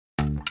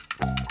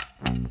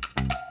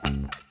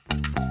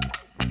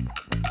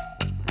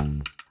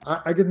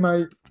I get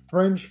my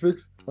French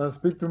fix. I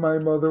speak to my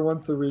mother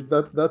once a week.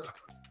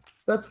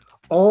 That's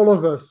all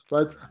of us,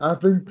 right? I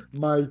think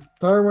my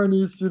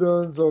Taiwanese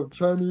students or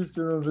Chinese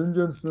students,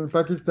 Indian students,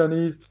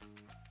 Pakistanis,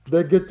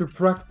 they get to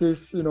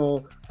practice,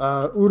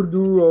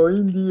 Urdu or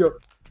Hindi or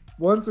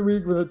once a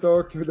week when they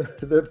talk to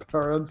their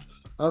parents.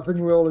 I think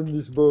we're all in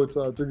this boat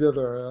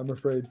together, I'm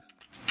afraid.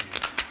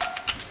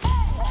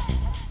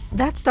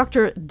 That's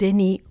Dr.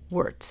 Denis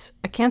Wertz,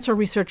 a cancer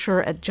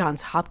researcher at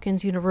Johns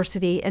Hopkins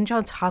University and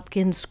Johns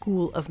Hopkins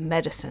School of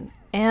Medicine.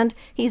 And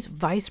he's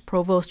vice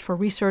provost for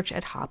research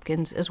at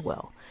Hopkins as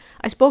well.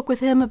 I spoke with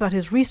him about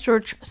his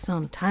research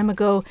some time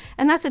ago,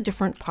 and that's a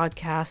different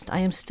podcast I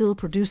am still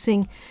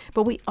producing.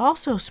 But we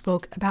also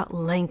spoke about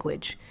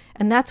language,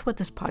 and that's what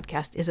this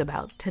podcast is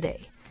about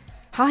today.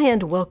 Hi,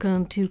 and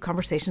welcome to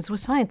Conversations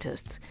with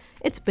Scientists.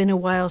 It's been a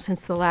while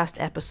since the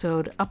last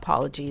episode.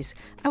 Apologies.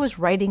 I was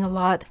writing a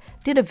lot,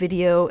 did a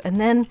video, and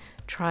then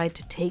tried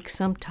to take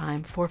some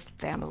time for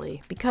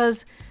family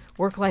because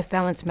work-life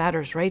balance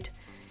matters, right?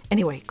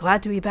 Anyway,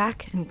 glad to be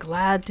back and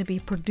glad to be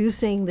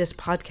producing this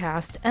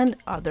podcast and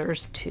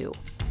others too.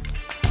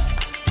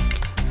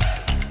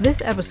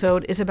 This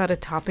episode is about a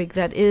topic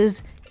that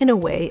is, in a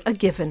way, a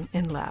given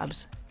in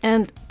labs,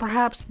 and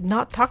perhaps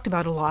not talked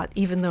about a lot,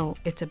 even though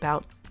it's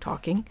about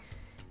talking.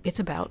 It's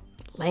about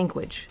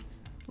language.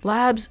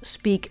 Labs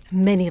speak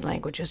many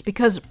languages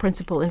because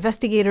principal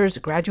investigators,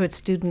 graduate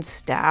students,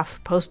 staff,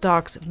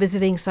 postdocs,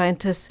 visiting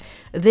scientists,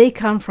 they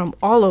come from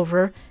all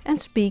over and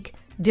speak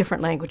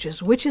different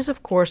languages, which is,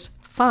 of course,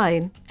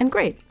 fine and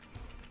great.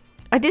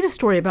 I did a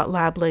story about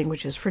lab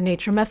languages for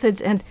Nature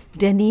Methods, and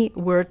Denis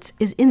Wertz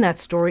is in that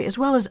story, as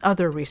well as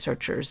other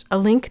researchers. A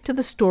link to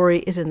the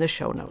story is in the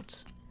show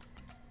notes.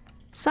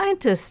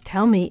 Scientists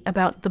tell me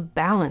about the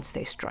balance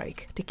they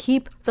strike to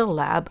keep the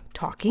lab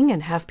talking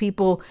and have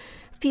people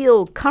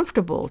feel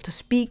comfortable to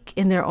speak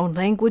in their own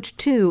language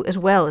too, as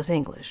well as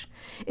English.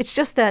 It's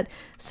just that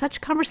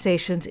such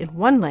conversations in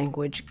one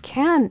language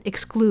can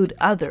exclude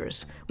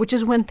others, which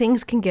is when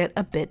things can get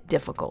a bit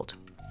difficult.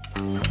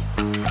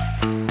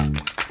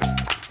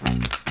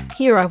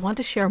 Here, I want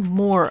to share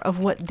more of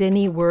what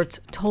Denis Wertz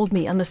told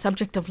me on the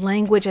subject of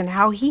language and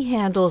how he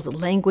handles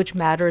language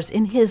matters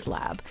in his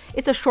lab.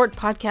 It's a short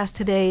podcast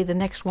today. The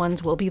next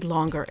ones will be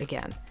longer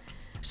again.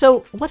 So,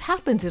 what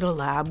happens in a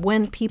lab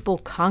when people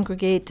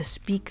congregate to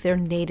speak their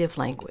native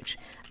language?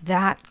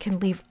 That can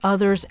leave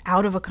others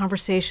out of a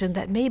conversation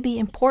that may be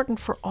important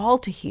for all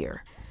to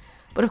hear.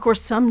 But of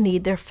course, some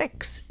need their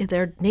fix in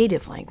their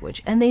native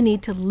language, and they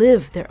need to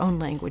live their own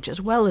language as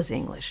well as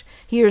English.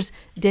 Here's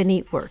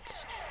Denis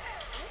Wertz.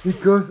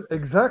 Because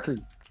exactly,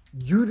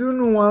 you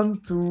don't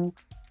want to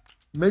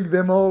make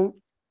them all,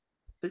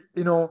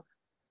 you know,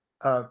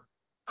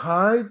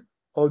 hide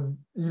or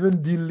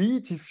even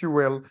delete, if you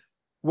will,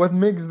 what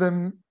makes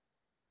them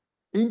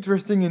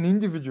interesting and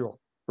individual,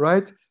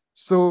 right?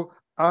 So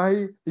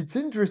it's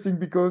interesting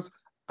because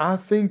I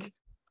think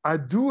I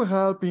do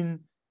help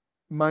in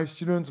my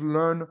students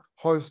learn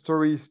how a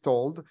story is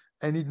told,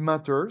 and it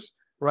matters,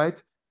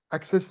 right?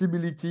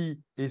 Accessibility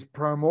is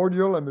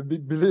primordial. I'm a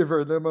big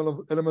believer in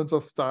elements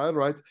of style,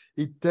 right?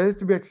 It has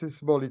to be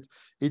accessible.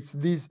 There's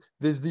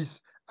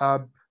this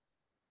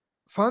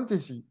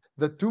fantasy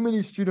that too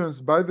many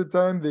students, by the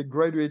time they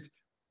graduate,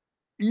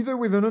 either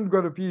with an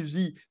undergrad or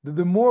PhD,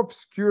 the more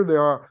obscure they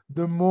are,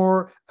 the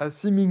more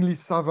seemingly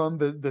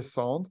savant they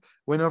sound,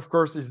 when of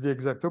course it's the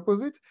exact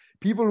opposite.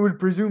 People will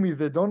presume if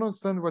they don't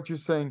understand what you're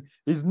saying,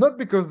 it's not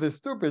because they're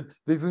stupid,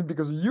 they think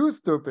because you're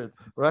stupid,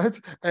 right?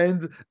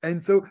 And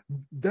so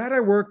that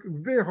I work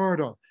very hard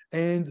on.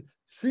 And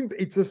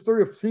it's a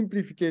story of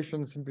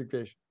simplification,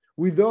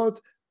 without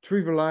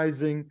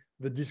trivializing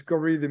the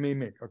discovery they may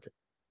make. Okay.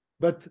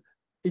 But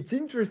it's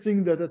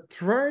interesting that I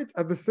tried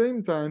at the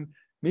same time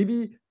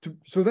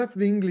so that's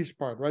the English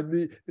part, right?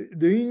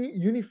 The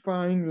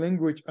unifying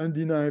language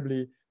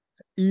undeniably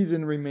is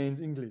and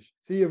remains English.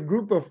 See,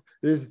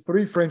 there's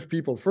 3 French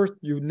people. First,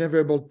 you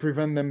never able to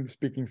prevent them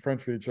speaking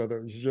French with each other.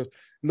 It's just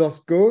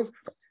lost cause.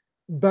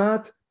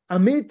 But I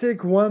may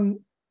take one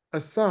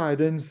aside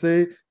and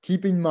say,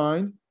 keep in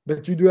mind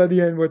that you do at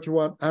the end what you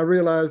want. I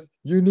realize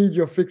you need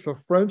your fix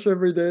of French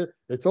every day.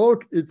 It's all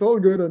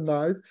good and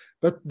nice,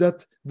 but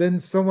that then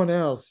someone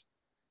else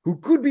who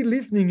could be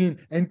listening in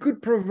and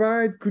could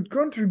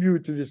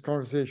contribute to this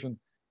conversation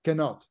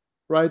cannot,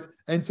 right?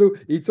 And so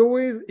it's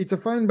a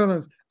fine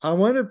balance. I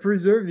want to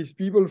preserve these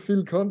people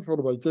feel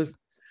comfortable. Just,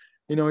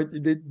 they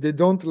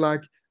don't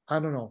I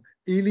don't know,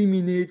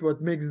 eliminate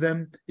what makes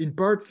them, in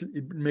part,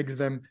 it makes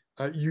them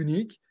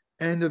unique,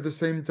 and at the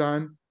same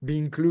time be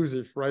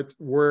inclusive, right?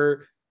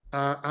 Where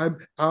I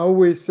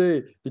always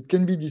say it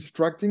can be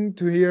distracting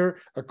to hear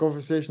a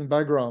conversation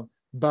background,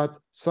 but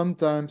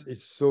sometimes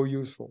it's so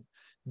useful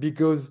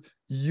because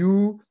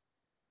you're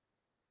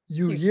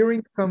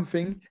hearing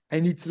something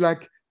and it's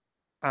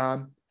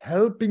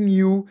helping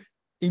you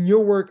in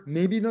your work,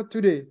 maybe not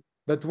today,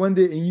 but one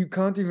day, and you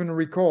can't even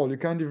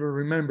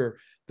remember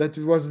that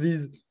it was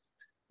this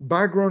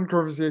background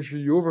conversation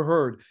you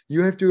overheard.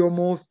 You have to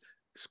almost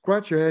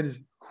scratch your head.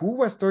 Who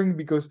was talking?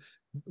 Because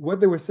what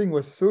they were saying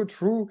was so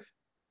true.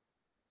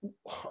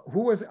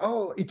 Who was,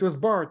 oh, it was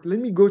Bart.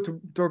 Let me go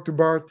to talk to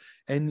Bart,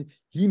 and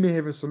he may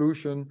have a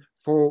solution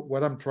for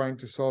what I'm trying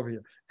to solve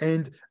here.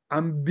 And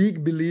I'm a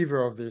big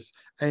believer of this.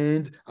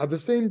 And at the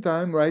same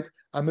time, right,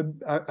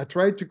 I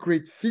try to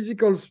create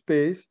physical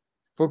space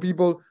for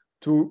people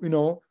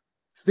to,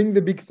 think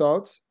the big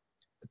thoughts,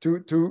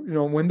 to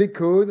when they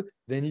code,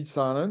 they need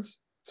silence.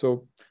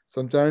 So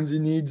sometimes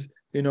you need,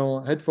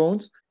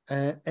 headphones,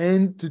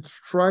 and to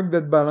strike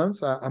that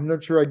balance. I'm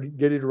not sure I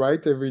get it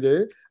right every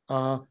day,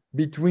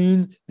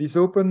 between this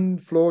open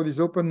flow, this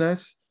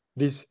openness,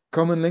 this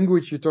common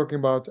language you're talking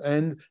about,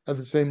 and at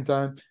the same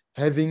time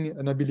having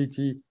an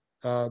ability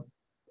to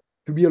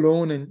be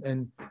alone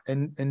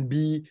and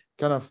be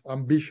kind of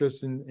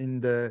ambitious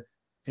in the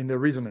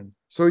reasoning.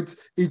 So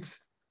it's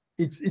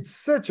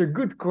such a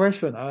good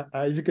question.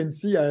 As you can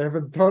see, I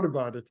haven't thought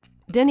about it.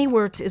 Denis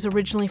Wertz is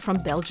originally from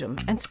Belgium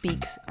and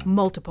speaks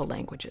multiple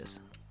languages.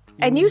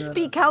 And you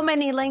speak how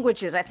many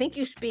languages? I think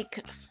you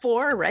speak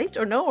 4, right?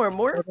 Or no, or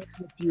more?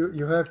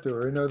 You have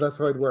to, that's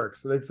how it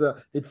works.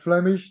 It's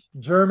Flemish,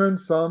 German,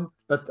 some,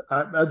 but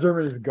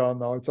German is gone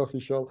now. It's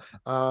official.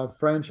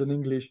 French and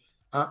English.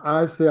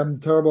 I say I'm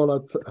terrible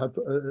at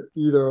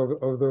either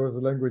of those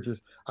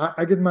languages.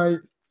 I get my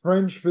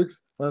French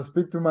fix when I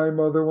speak to my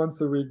mother once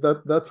a week.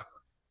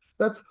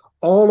 That's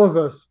all of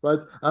us, right?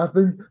 I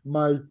think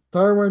my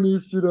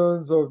Taiwanese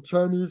students or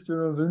Chinese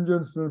students,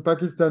 Indian students,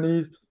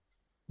 Pakistanis,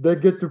 they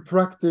get to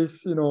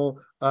practice,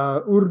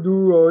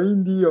 Urdu or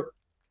Hindi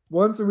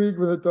once a week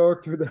when they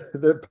talk to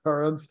their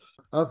parents.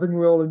 I think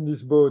we're all in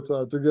this boat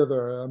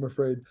together, I'm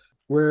afraid,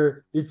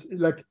 where it's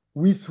like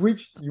we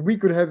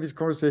could have this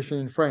conversation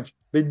in French.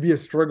 It'd be a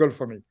struggle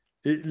for me.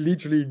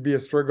 It'd be a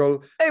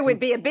struggle. It would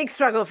be a big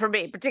struggle for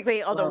me,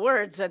 particularly all the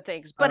words and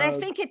things. But I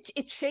think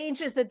it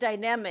changes the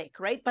dynamic,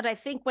 right? But I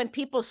think when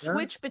people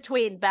switch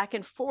between back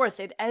and forth,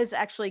 it is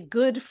actually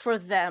good for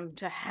them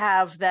to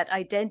have that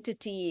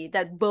identity,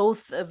 that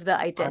both of the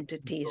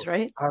identities,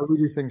 right? I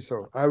really think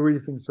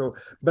so.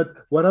 But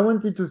what I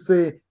wanted to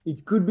say,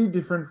 it could be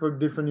different for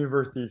different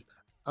universities.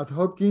 At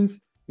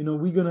Hopkins,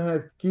 we're going to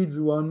have kids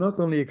who are not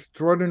only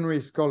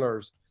extraordinary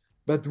scholars,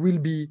 but will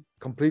be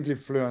completely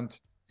fluent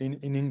in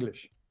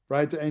English,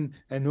 right? And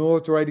know how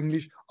to write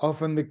English.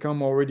 Often they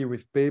come already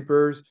with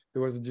papers.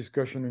 There was a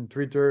discussion on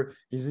Twitter.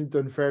 Isn't it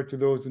unfair to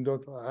those who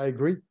don't? I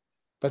agree.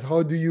 But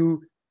how do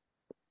you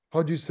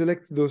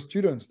select those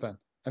students then?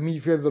 I mean,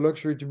 if you have the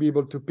luxury to be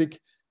able to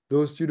pick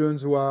those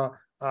students who are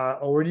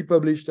already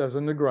published as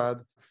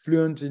undergrad,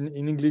 fluent in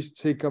English,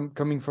 say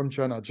coming from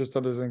China, just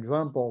as an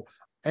example,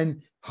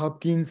 and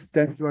Hopkins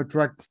tend to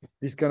attract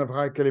this kind of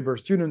high caliber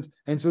students.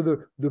 And so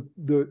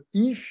the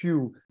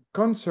issue,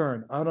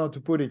 concern, I don't know how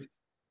to put it,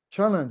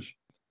 challenge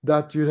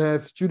that you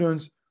have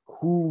students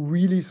who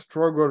really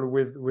struggle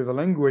with a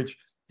language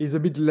is a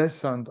bit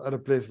lessened at a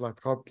place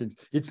like Hopkins.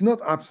 It's not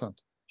absent,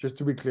 just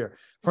to be clear.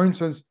 For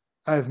instance,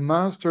 I have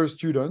master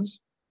students,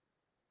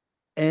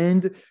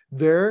 and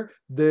there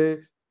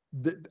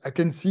I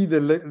can see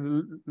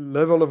the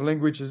level of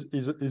language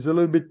is a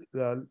little bit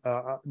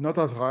not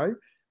as high,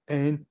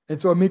 and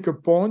so I make a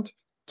point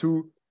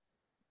to,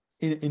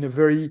 in a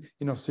very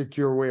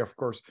secure way, of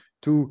course,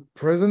 to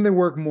present their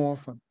work more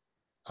often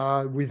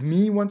with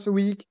me once a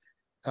week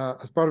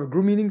as part of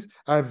group meetings.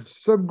 I have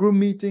subgroup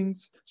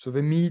meetings, so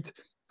they meet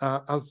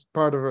as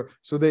part of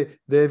so they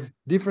have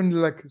different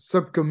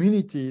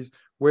sub-communities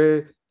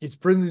where it's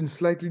present in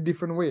slightly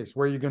different ways,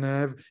 where you're going to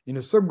have in a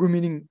subgroup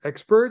meeting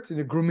experts, in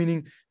a group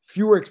meeting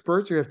fewer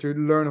experts. You have to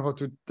learn how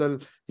to tell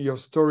your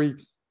story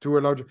to a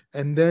larger,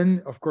 and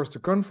then of course the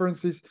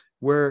conferences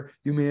where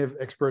you may have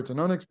expert and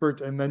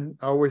non-expert. And then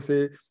I always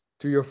say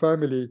to your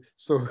family,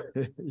 so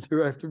you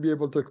have to be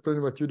able to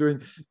explain what you're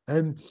doing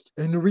and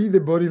read the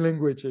body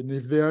language. And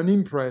if they are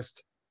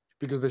unimpressed,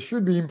 because they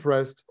should be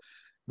impressed,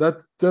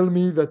 that tell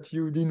me that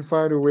you didn't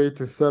find a way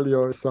to sell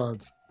your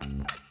science.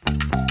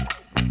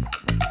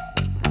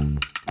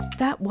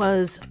 That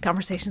was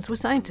Conversations with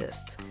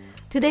Scientists.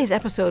 Today's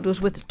episode was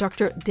with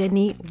Dr.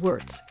 Denis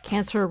Wertz,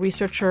 cancer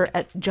researcher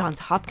at Johns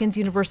Hopkins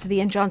University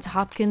and Johns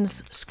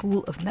Hopkins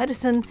School of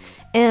Medicine,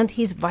 and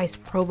he's vice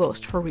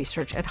provost for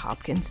research at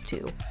Hopkins,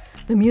 too.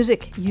 The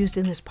music used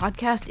in this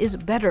podcast is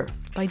Better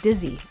by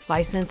Dizzy,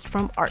 licensed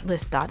from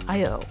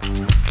Artlist.io.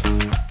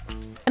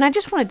 And I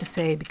just wanted to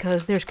say,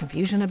 because there's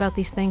confusion about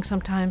these things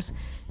sometimes,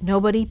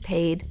 nobody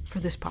paid for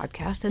this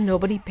podcast and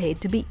nobody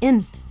paid to be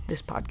in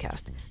this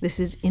podcast. This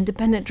is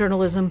independent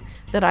journalism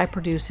that I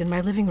produce in my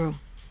living room.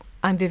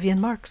 I'm Vivian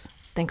Marks.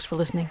 Thanks for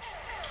listening.